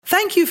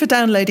Thank you for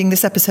downloading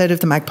this episode of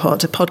the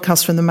Magpod, a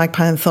podcast from the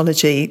Magpie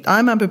Anthology.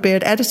 I'm Amber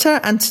Beard,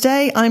 editor, and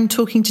today I'm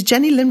talking to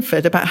Jenny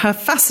Linford about her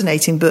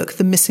fascinating book,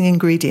 The Missing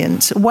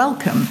Ingredient.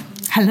 Welcome.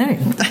 Hello.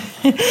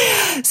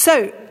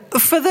 So,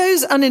 for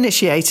those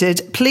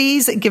uninitiated,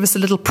 please give us a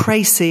little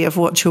précis of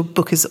what your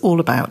book is all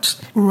about.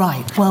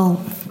 Right.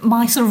 Well,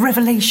 my sort of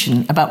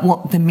revelation about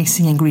what the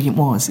missing ingredient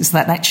was is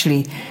that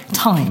actually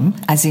time,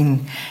 as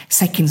in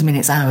seconds,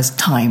 minutes, hours,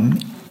 time,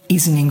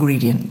 is an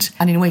ingredient.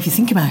 And in a way, if you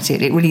think about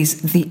it, it really is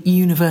the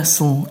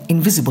universal,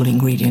 invisible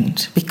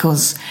ingredient,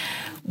 because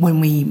when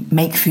we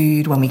make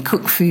food, when we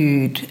cook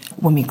food,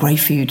 when we grey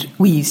food,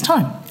 we use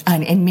time,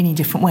 and in many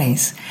different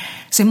ways.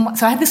 So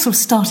I had this sort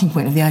of starting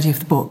point of the idea of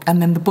the book,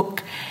 and then the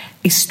book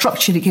is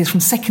structured, it goes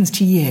from seconds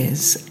to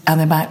years, and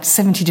about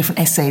 70 different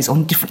essays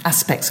on different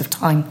aspects of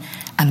time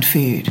and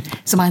food.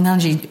 So my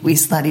analogy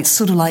is that it's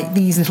sort of like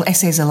these little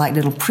essays are like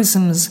little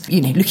prisms,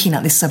 looking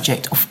at this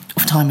subject of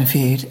time and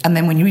food. And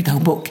then when you read the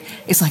whole book,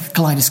 it's like a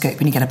kaleidoscope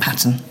and you get a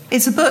pattern.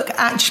 It's a book,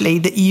 actually,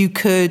 that you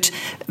could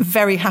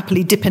very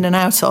happily dip in and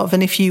out of.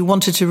 And if you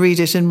wanted to read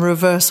it in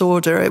reverse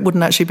order, it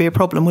wouldn't actually be a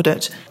problem, would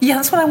it? Yeah,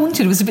 that's what I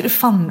wanted. It was a bit of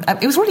fun.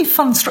 It was really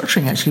fun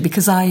structuring, actually,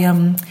 because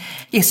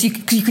you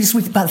could just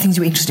read about the things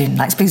you were interested in.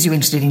 Like, suppose you were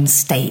interested in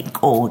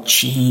steak or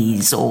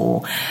cheese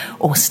or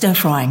stir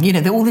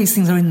frying. All these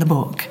things are in the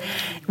book.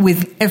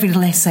 With every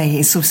little essay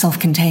is sort of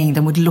self-contained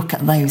and would look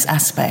at those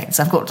aspects.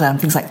 I've got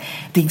things like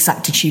The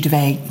Exactitude of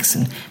Eggs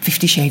and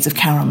 50 Shades of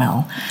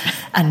Caramel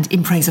and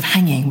In Praise of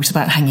Hanging, which is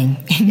about hanging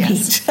in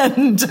meat.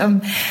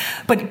 And,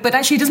 but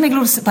actually it does make a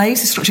lot of... I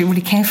used to structure it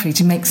really carefully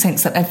to make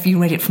sense that if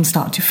you read it from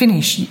start to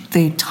finish,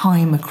 the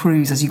time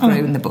accrues as you grow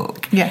in the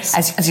book. Yes.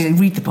 As you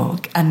read the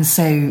book. And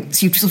so you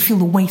sort of feel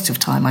the weight of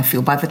time, I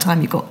feel, by the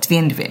time you got to the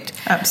end of it.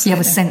 Absolutely. You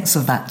have a sense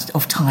of that,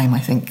 of time, I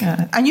think.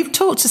 Yeah. And you've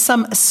talked to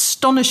some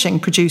astonishing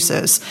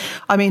producers.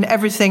 I mean,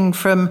 everything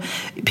from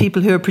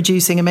people who are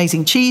producing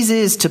amazing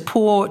cheeses to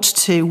port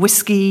to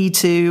whiskey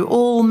to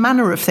all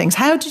manner of things.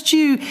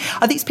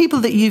 Are these people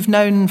that you've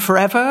known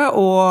forever,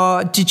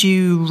 or did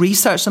you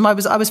research them? I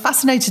was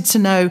fascinated to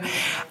know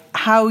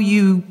how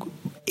you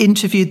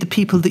interviewed the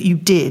people that you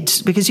did,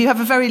 because you have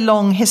a very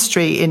long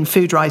history in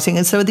food writing.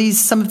 And so are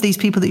these some of these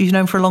people that you've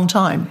known for a long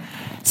time?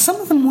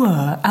 Some of them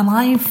were, and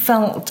I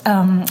felt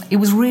it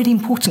was really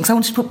important because I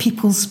wanted to put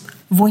people's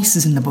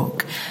voices in the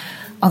book.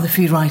 Other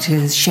food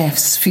writers,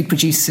 chefs, food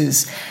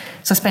producers.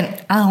 So I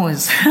spent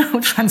hours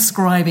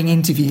transcribing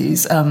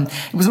interviews.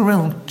 It was a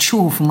real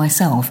chore for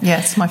myself.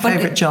 Yes, my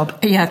favourite job.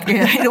 Yeah,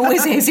 it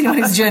always is. When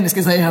it's a journalist,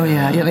 because they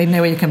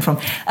know where you come from.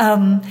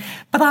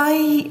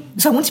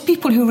 So I wanted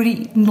people who were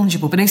really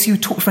knowledgeable, but also who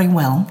talked very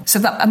well.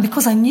 And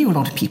because I knew a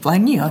lot of people, I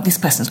knew this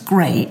person's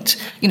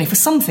great, for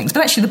some things.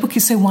 But actually, the book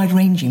is so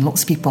wide-ranging.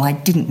 Lots of people I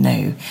didn't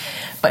know,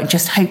 but I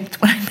just hoped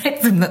when I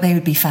met them that they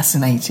would be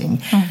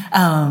fascinating.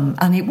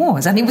 And it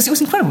was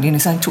incredible.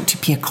 So I talked to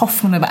Pierre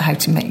Kaufmann about how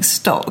to make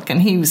stock,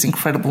 and he was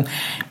incredible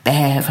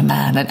bear of a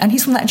man. And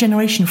he's from that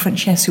generation of French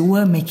chefs who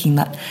were making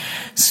that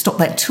stock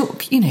that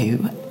took,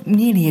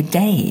 nearly a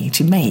day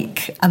to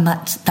make, and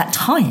that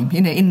time,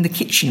 in the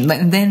kitchen,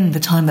 and then the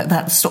time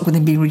that stock would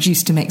then be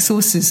reduced to make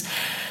sauces.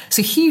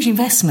 So huge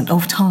investment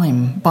of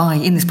time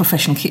in this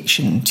professional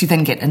kitchen to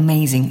then get an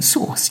amazing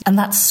sauce. And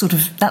that's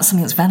something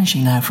that's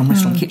vanishing now from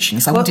restaurant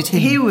kitchens.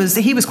 He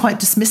was quite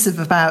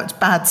dismissive about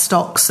bad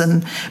stocks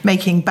and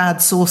making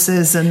bad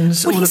sauces and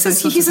all of those sorts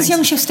of things. He says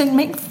young chefs don't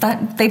make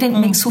that. They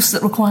don't make sauces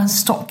that require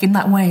stock in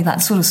that way,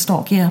 that sort of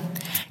stock, yeah.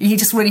 He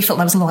just really felt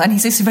that was a lot. And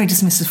he's very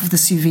dismissive of the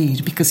sous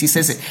vide because he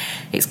says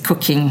it's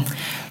cooking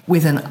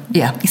with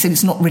he said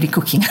it's not really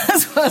cooking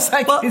as well as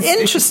I can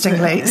see.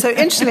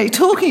 Interestingly,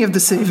 talking of the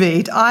sous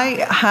vide,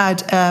 I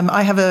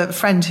have a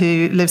friend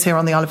who lives here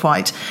on the Isle of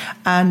Wight,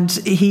 and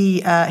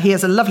he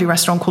has a lovely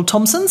restaurant called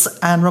Thompson's,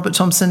 and Robert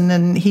Thompson,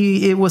 and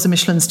he was a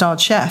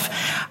Michelin-starred chef.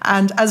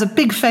 And as a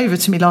big favour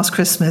to me last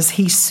Christmas,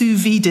 he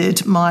sous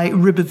vided my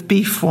rib of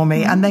beef for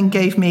me, and then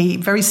gave me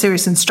very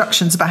serious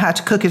instructions about how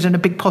to cook it in a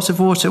big pot of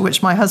water,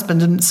 which my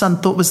husband and son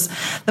thought was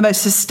the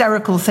most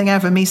hysterical thing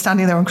ever, me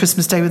standing there on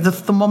Christmas Day with the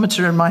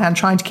thermometer in my hand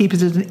trying to keep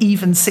it at an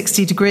even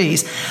 60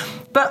 degrees.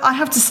 But I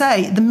have to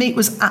say, the meat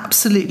was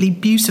absolutely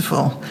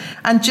beautiful.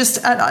 And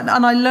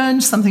I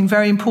learned something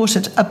very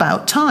important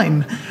about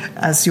time,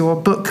 as your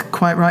book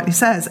quite rightly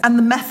says, and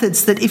the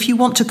methods that if you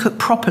want to cook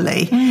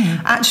properly,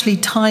 actually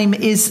time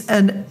is,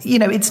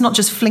 it's not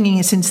just flinging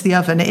it into the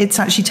oven, it's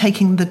actually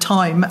taking the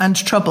time and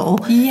trouble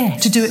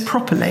to do it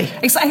properly.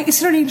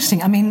 It's really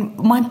interesting. I mean,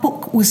 my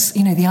book was,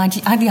 I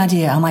had the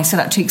idea, and I set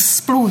out to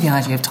explore the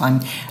idea of time.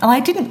 And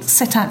I didn't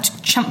set out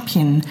to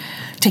champion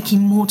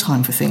taking more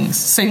time for things.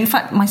 So in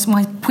fact,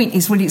 my point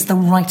is really it's the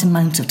right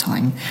amount of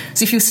time.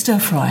 So if you're stir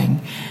frying,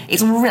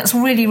 it's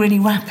really, really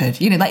rapid.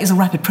 That is a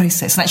rapid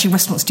process. And actually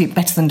restaurants do it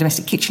better than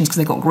domestic kitchens because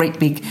they've got great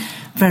big,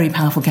 very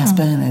powerful gas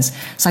burners.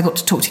 So I got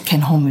to talk to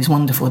Ken Holm, who's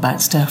wonderful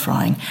about stir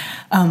frying.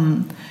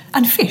 And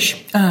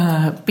fish.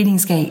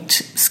 Billingsgate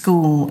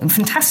School, a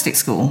fantastic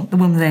school, the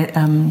one with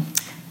the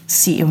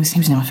CEO,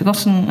 whose name I've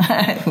forgotten,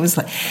 it was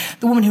like,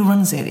 the woman who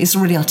runs it is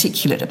really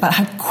articulate about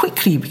how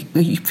quickly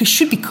fish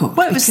should be cooked.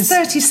 Well, it was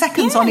 30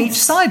 seconds on each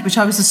side, which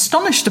I was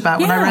astonished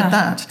about when I read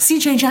that.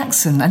 CJ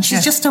Jackson, and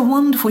she's just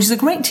she's a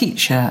great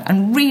teacher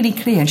and really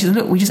clear. And she said,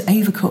 look, we just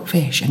overcook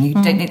fish, and you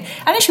don't need...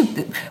 And actually,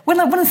 one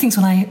of the things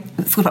when I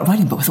thought about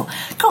writing a book, I thought,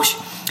 gosh,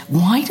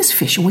 why does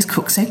fish always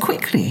cook so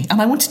quickly?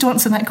 And I wanted to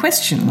answer that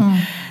question.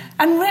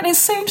 And really, it's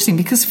so interesting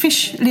because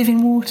fish live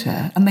in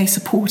water and they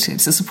support it.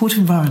 It's a supportive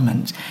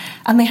environment.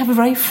 And they have a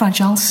very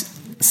fragile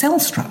cell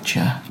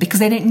structure because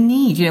they don't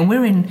need,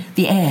 we're in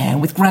the air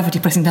with gravity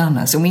pressing down on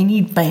us, and we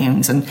need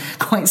bones and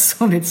quite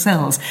solid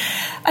cells.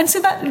 And so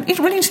it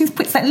really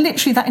puts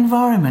that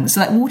environment,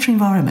 so that water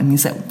environment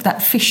means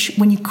that fish,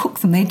 when you cook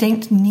them, they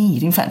don't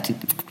need, in fact,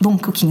 long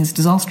cooking is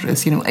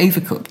disastrous,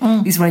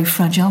 overcook these very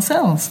fragile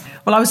cells.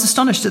 Well, I was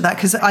astonished at that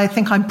because I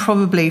think I'm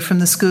probably from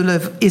the school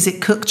of, is it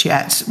cooked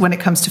yet when it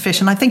comes to fish?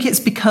 And I think it's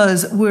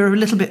because we're a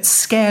little bit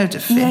scared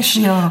of fish. Yes,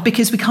 we are.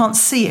 Because we can't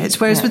see it.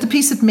 Whereas with a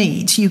piece of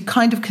meat, you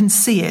kind of can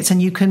see it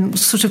and you can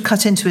sort of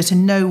cut into it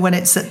and know when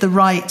it's at the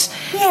right...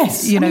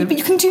 Yes, but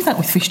you can do that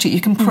with fish too.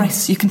 You can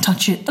press, you can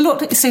touch it. A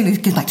lot, so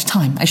it goes back to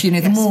time. Actually,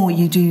 the more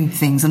you do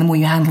things and the more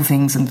you handle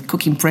things and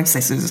cooking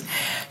processes,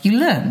 you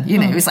learn.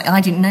 It's like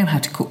I didn't know how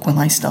to cook when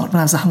I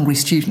was a hungry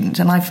student,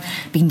 and I've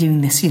been doing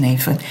this,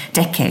 for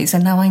decades,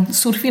 and now I'm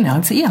sort of,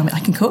 I'd say, I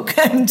can cook.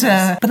 And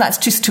but that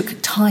just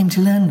took time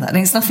to learn that. And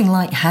it's nothing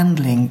like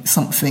handling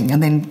something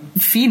and then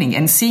feeling it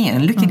and seeing it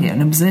and looking at it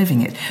and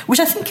observing it, which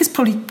I think is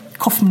probably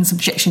Kaufman's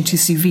objection to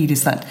sous vide,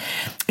 is that,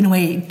 in a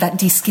way, that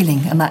de-skilling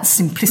and that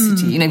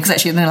simplicity, because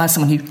actually it allows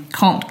someone who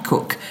can't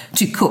cook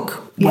to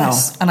cook well.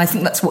 Yes. And I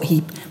think that's what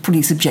he probably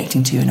is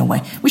objecting to in a way,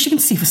 which you can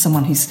see for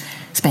someone who's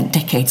spent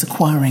decades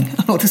acquiring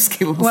a lot of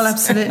skills. Well,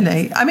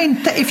 absolutely. I mean,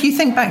 if you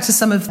think back to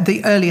some of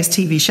the earliest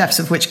TV chefs,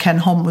 of which Ken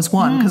Hom was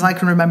one, because I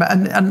can remember,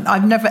 and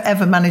I've never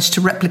ever managed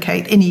to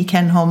replicate any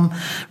Ken Hom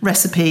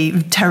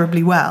recipe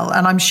terribly well.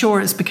 And I'm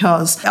sure it's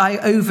because I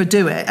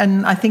overdo it.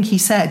 And I think he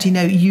said,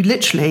 you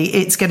literally,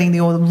 it's getting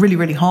the oil really,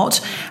 really hot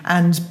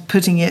and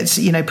putting it,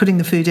 putting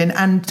the food in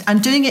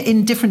and doing it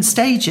in different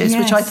stages,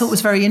 which I thought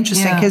was very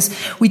interesting because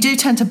we do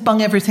tend to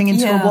bung everything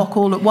into a wok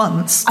all at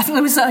once. I think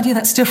there was the idea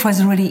that stir fries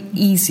are really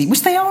easy,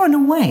 which they are in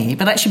a way,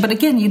 but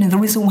again,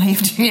 there is a way of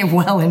doing it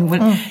well,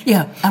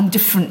 and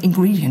different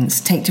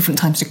ingredients take different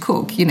times to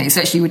cook.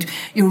 So actually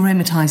you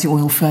aromatize your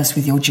oil first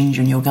with your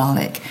ginger and your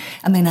garlic,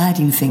 and then add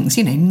in things,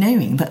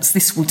 knowing that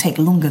this will take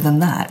longer than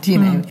that,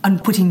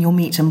 and put in your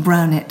meat and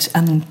brown it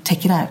and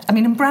take it out. I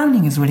mean, and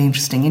browning is really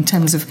interesting in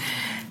terms of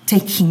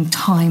taking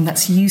time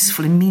that's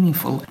useful and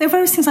meaningful. There are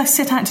various things I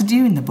set out to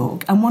do in the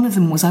book, and one of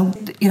them was I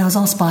was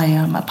asked by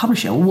a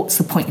publisher, what's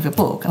the point of your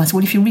book? And I said,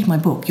 well, if you read my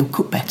book, you'll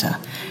cook better.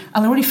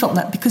 And I already felt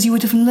that because you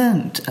would have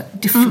learned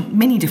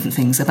many different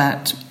things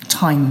about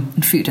time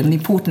and food and the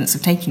importance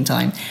of taking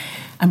time.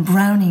 And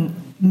browning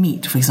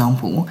meat, for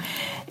example,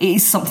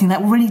 is something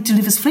that really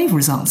delivers flavour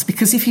results,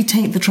 because if you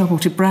take the trouble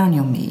to brown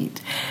your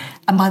meat,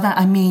 and by that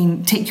I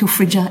mean take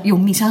your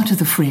meat out of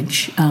the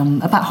fridge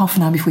about half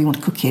an hour before you want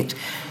to cook it,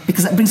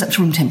 because that brings it up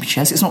to room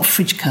temperature, so it's not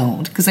fridge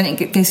cold, because then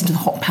it goes into the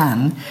hot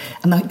pan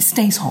and it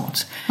stays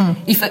hot.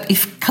 If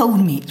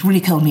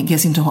really cold meat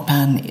goes into a hot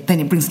pan,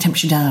 then it brings the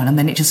temperature down and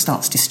then it just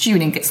starts to stew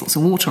and gets lots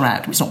of water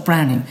out, which is not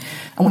browning.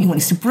 And what you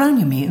want is to brown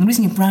your meat, and the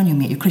reason you brown your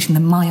meat, you're creating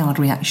the Maillard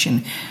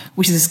reaction,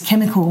 which is this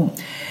chemical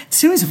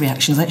series of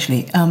reactions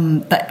actually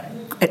that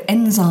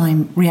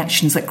enzyme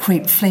reactions that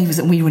create flavours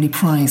that we really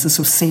prize, the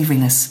sort of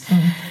savouriness.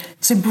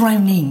 So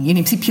browning,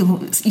 you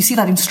see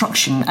that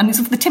instruction, and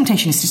the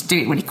temptation is to do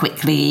it really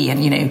quickly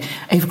and,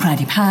 overcrowd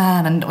your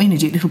pan and, do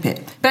it a little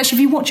bit. But actually,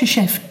 if you watch a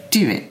chef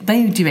do it,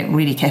 they do it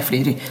really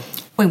carefully. They do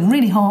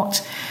really hot,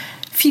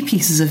 few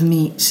pieces of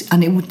meat,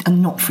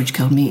 and not fridge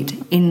cold meat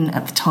in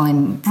at the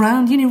time,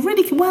 browned,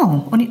 really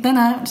well on it, then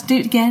out, do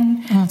it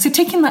again. So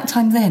taking that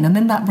time then, and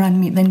then that brown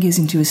meat then goes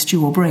into a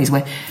stew or braise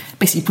where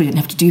basically you probably didn't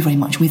have to do very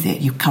much with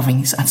it. You're covering,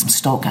 add some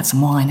stock, add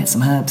some wine, add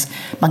some herbs,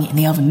 bung it in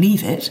the oven,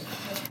 leave it.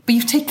 But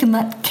you've taken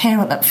that care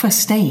at that first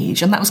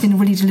stage, and that was going to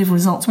really deliver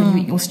results when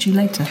you eat your stew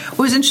later. Well, it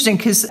was interesting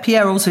because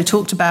Pierre also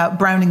talked about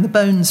browning the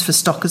bones for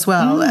stock as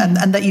well,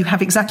 and that you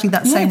have exactly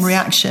that same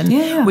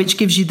reaction, which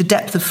gives you the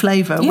depth of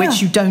flavour,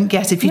 which you don't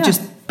get if you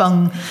just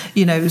bung,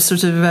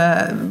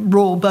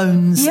 raw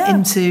bones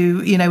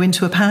into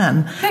a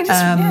pan.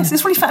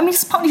 It's really fun. I mean,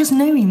 it's partly just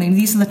knowing that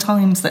these are the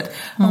times that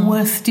are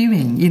worth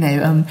doing,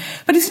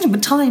 But it's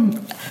interesting,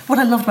 what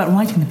I loved about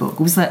writing the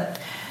book was that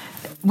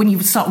when you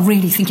would start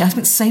really thinking, I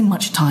spent so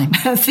much time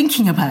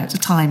thinking about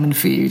time and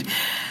food.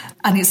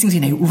 And it's things,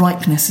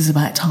 ripeness is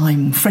about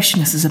time,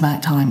 freshness is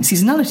about time,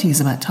 seasonality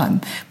is about time.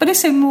 But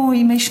also more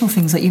emotional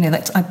things that,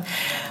 that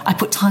I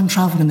put time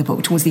travel in the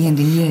book towards the end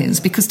in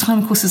years, because time,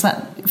 of course, is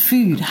that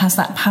food has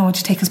that power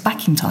to take us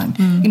back in time.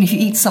 You know, if you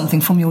eat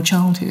something from your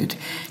childhood,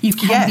 you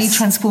can be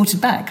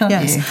transported back, can't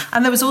you?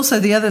 And there was also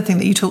the other thing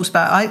that you talked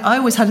about. I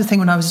always had a thing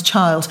when I was a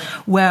child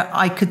where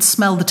I could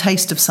smell the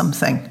taste of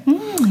something.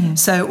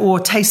 So, or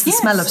taste the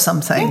smell of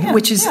something,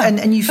 which is,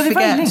 and you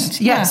forget.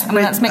 Yes, I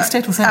mean, that makes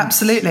total sense.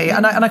 Absolutely.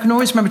 And I can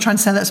always remember trying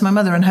to say that to my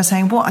mother and her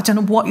saying, "What? I don't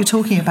know what you're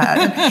talking about."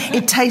 And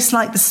it tastes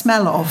like the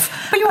smell of.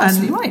 But you're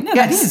absolutely right. No,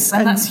 that is.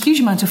 And that's a huge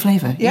amount of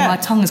flavour. You know, our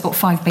tongue has got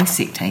 5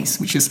 basic tastes,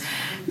 which is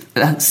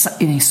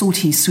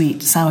salty,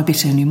 sweet, sour,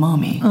 bitter, and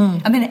umami.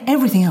 And then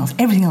everything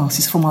else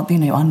is from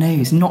our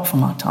nose, not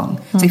from our tongue.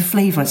 So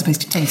flavour as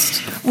opposed to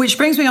taste. Which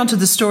brings me on to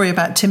the story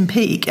about Tim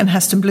Peake and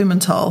Heston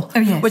Blumenthal,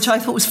 which I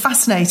thought was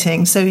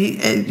fascinating. So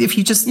if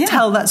you just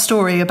tell that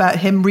story about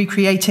him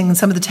recreating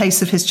some of the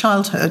tastes of his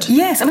childhood.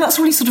 Yes, I mean, that's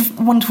a really sort of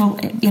wonderful,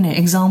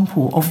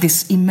 example of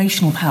this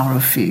emotional power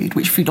of food,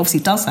 which food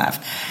obviously does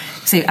have.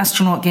 So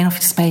astronaut going off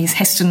into space,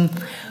 Heston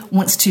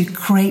wants to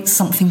create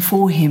something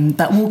for him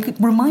that will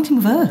remind him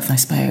of Earth, I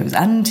suppose,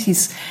 and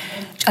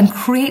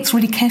creates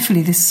really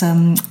carefully this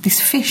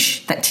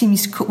fish that Tim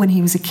used to cook when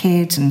he was a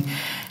kid, and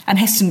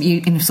Heston,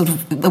 in sort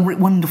of the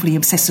wonderfully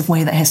obsessive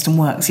way that Heston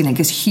works,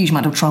 gives a huge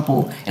amount of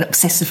trouble and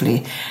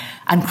obsessively,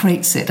 and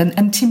creates it.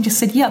 And Tim just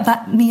said,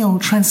 that meal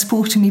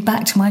transported me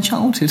back to my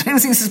childhood. I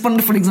think this is a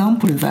wonderful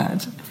example of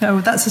that. Oh,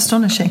 that's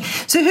astonishing.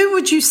 So who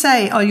would you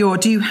say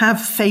do you have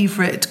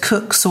favourite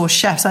cooks or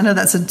chefs? I know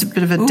that's a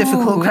bit of a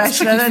difficult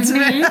question. That's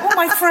me. All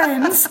my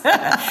friends.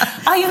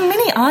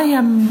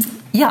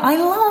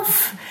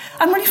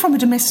 I'm really from a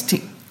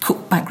domestic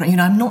cook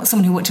background. I'm not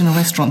someone who worked in a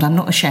restaurant. I'm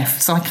not a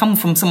chef. So I come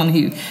from someone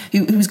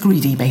who's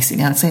greedy,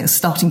 basically. I'd say it's a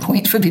starting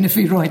point for being a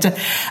food writer.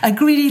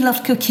 Greedy,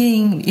 loved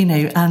cooking,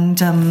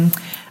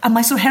 and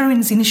my sort of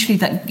heroines initially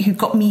who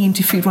got me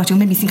into food writing, or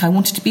made me think I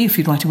wanted to be a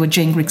food writer, were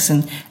Jane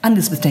Grigson and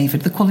Elizabeth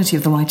David. The quality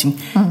of the writing,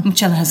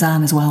 Michelle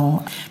Hazan as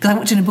well. Because I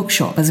worked in a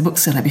bookshop as a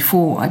bookseller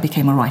before I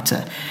became a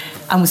writer,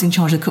 and was in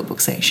charge of the cookbook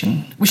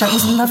section, which I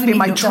was lovely.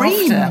 My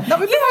dream. That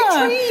would be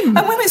my dream.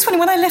 And it's funny,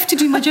 when I left to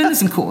do my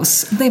journalism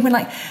course, they were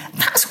like,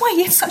 "That's why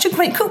you had such a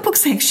great cookbook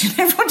section."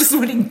 Everyone just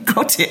really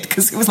got it,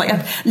 because it was like,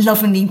 I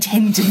lovingly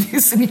intended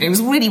this, and it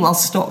was really well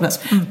stocked. I was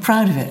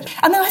proud of it.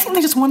 And then I think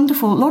they're just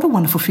wonderful, a lot of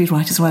wonderful food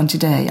writers around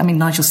today. I mean,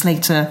 Nigel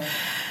Slater,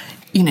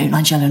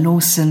 Nigella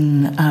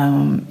Lawson,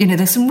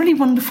 there's some really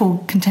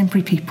wonderful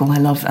contemporary people I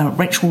love.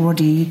 Rachel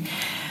Roddy.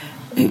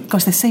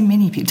 Gosh, there's so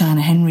many people.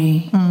 Diana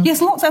Henry.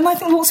 Yes, lots, and I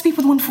think lots of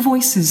people with wonderful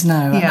voices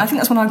now. And I think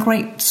that's one of our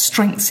great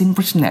strengths in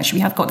Britain, actually.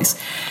 We have got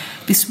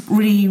this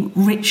really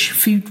rich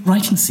food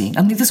writing scene.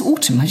 I mean, this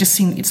autumn, I've just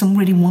seen some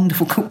really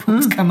wonderful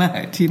cookbooks come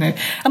out,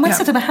 And I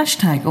set up a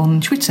hashtag on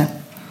Twitter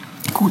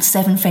called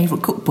 7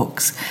 Favourite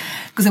Cookbooks,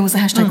 because there was a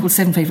hashtag called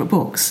 7 Favourite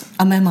Books.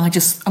 And then I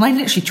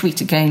literally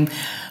tweeted again,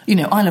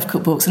 I love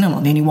cookbooks, and I'm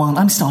not the only one.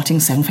 I'm starting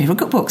 7 favourite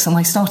cookbooks. And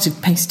I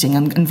started pasting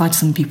and invited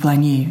some people I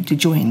knew to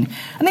join.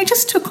 And they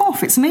just took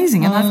off. It's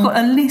amazing. And I've got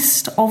a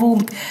list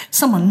of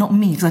someone, not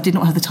me, because I did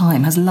not have the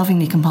time, has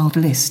lovingly compiled a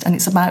list. And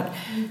it's about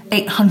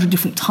 800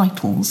 different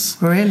titles.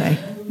 Really?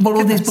 Well,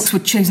 all those books were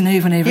chosen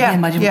over and over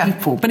again by different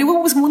people. But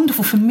what was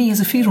wonderful for me as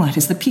a food writer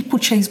is that people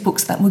chose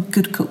books that were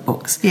good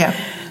cookbooks. Yeah.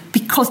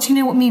 Because, do you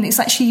know what I mean? It's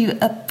actually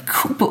a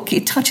cookbook.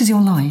 It touches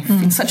your life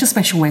in such a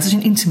special way, such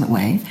an intimate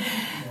way.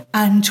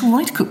 And to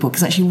write a cookbook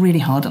is actually really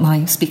hard, and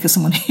I speak as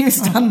someone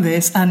who's done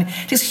this, and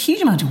it's a huge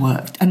amount of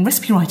work, and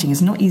recipe writing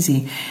is not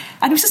easy.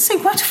 And it was just so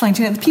gratifying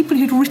to know the people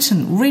who'd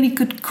written really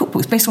good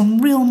cookbooks based on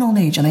real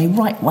knowledge, and they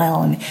write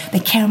well, and they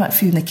care about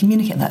food, and they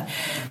communicate that.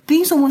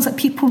 These are ones that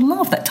people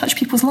love, that touch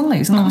people's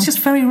lives, and that was just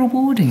very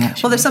rewarding,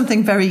 actually. Well, there's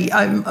something very...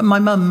 my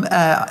mum,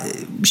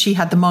 she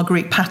had the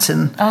Marguerite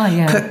Patton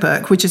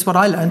cookbook, which is what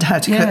I learned how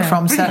to cook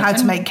from, so how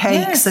to make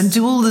cakes and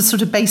do all the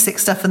sort of basic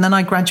stuff, and then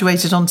I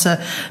graduated onto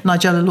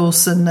Nigella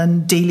Lawson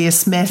and Delia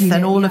Smith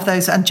and all of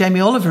those, and Jamie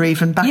Oliver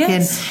even back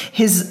in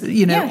his,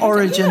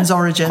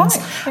 origins.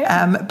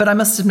 Quite, but I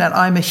must admit,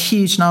 I'm a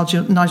huge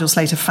Nigel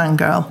Slater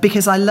fangirl,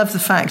 because I love the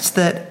fact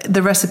that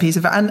the recipes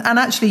of, and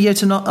actually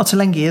Jota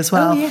Ottolenghi as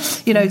well,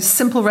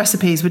 simple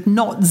recipes with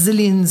not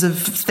zillions of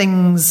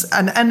things,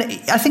 and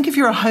I think if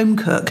you're a home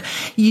cook,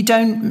 you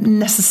don't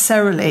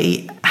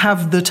necessarily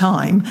have the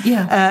time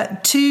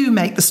to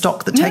make the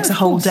stock that takes a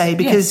whole day,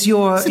 because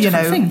you're,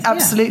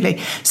 absolutely.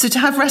 So to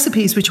have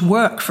recipes which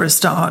work for a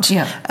start,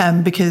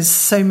 because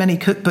so many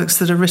cookbooks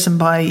that are written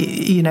by,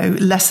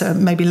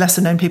 maybe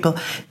lesser known people,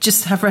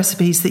 just have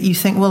recipes that you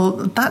think, well,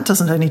 that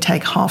doesn't only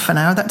take half an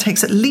hour, that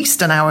takes at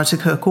least an hour to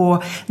cook,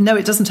 or no,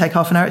 it doesn't take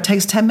half an hour, it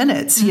takes 10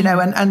 minutes,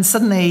 and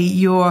suddenly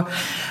you're,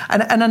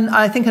 and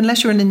I think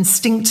unless you're an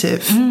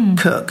instinctive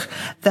cook,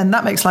 then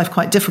that makes life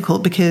quite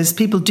difficult, because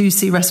people do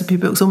see recipe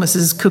books almost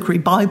as cookery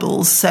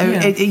Bibles. So,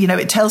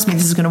 it tells me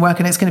this is going to work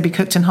and it's going to be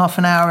cooked in half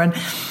an hour, and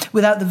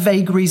without the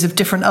vagaries of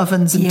different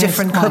ovens and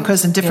different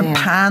cookers and different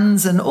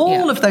pans and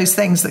all of those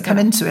things that come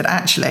into it,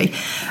 actually,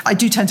 I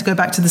do tend to go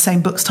back to the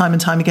same books time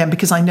and time again,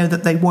 because I know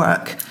that they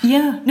work.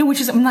 Yeah, no, which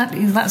is,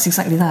 that's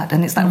exactly that,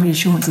 and it's that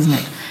reassurance, isn't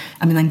it?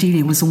 I mean,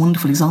 Delia was a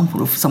wonderful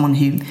example of someone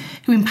who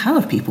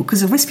empowered people,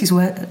 because the recipes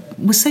were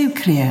so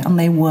clear, and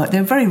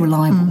they're very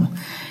reliable.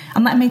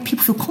 And that made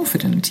people feel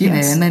confident, you know.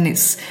 And then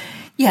it's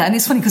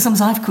funny because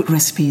sometimes I've cooked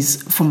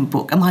recipes from a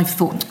book and I've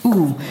thought,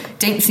 ooh,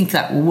 don't think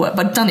that will work,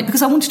 but I've done it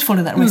because I wanted to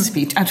follow that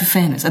recipe out of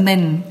fairness, and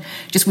then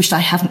just wished I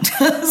hadn't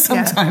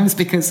sometimes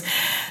because,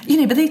 you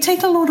know, but they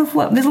take a lot of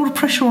work. There's a lot of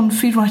pressure on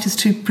food writers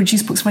to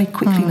produce books very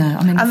quickly now.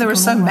 I mean, and there are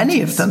so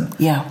many of them.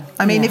 Yeah.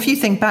 I mean, if you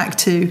think back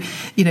to,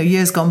 you know,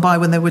 years gone by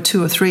when there were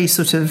 2 or 3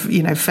 sort of,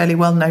 you know, fairly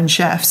well-known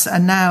chefs,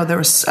 and now there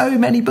are so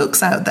many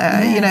books out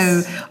there. You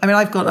know, I mean,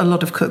 I've got a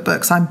lot of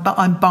cookbooks.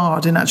 I'm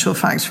barred, in actual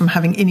fact, from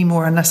having any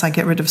more unless I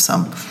get rid of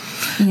some.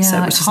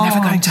 So, which is never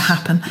going to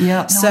happen.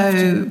 Yeah.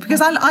 Because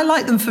I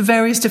like them for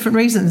various different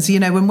reasons. You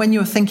know, when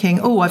you're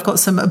thinking, oh, I've got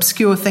some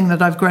obscure thing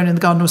that I've grown in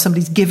the garden or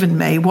somebody's given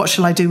me, what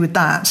shall I do with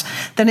that?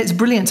 Then it's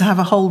brilliant to have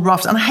a whole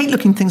raft. And I hate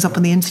looking things up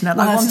on the internet.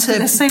 Well,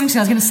 there's so many. I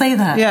was going to say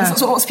that. Yeah.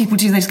 That's what lots of people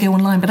do. They just go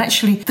online, but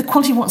actually the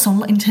quality of what's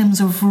on in terms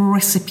of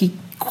recipe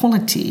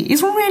quality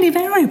is really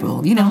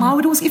variable. You know, I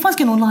would always, if I was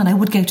going online, I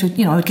would go to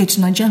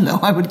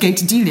Nigella, I would go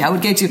to Delia, I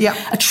would go to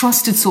a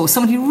trusted source,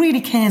 someone who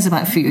really cares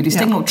about food, who's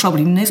taking a lot of trouble,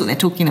 who knows what they're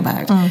talking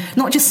about,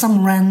 not just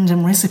some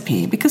random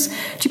recipe. Because,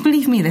 do you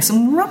believe me, there's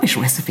some rubbish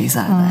recipes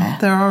out there.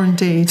 There are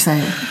indeed. So,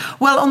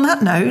 well, on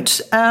that note,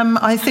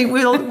 I think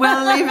we'll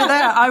leave it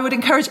there. I would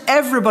encourage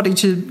everybody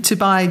to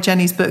buy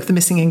Jenny's book, The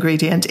Missing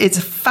Ingredient. It's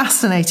a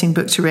fascinating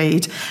book to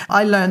read.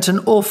 I learnt an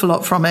awful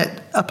lot from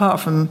it, apart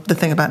from the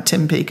thing about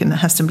Tim Peake and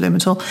Heston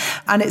Blumenthal.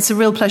 And it's a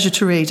real pleasure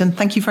to read. And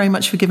thank you very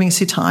much for giving us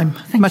your time.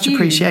 Much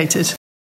appreciated.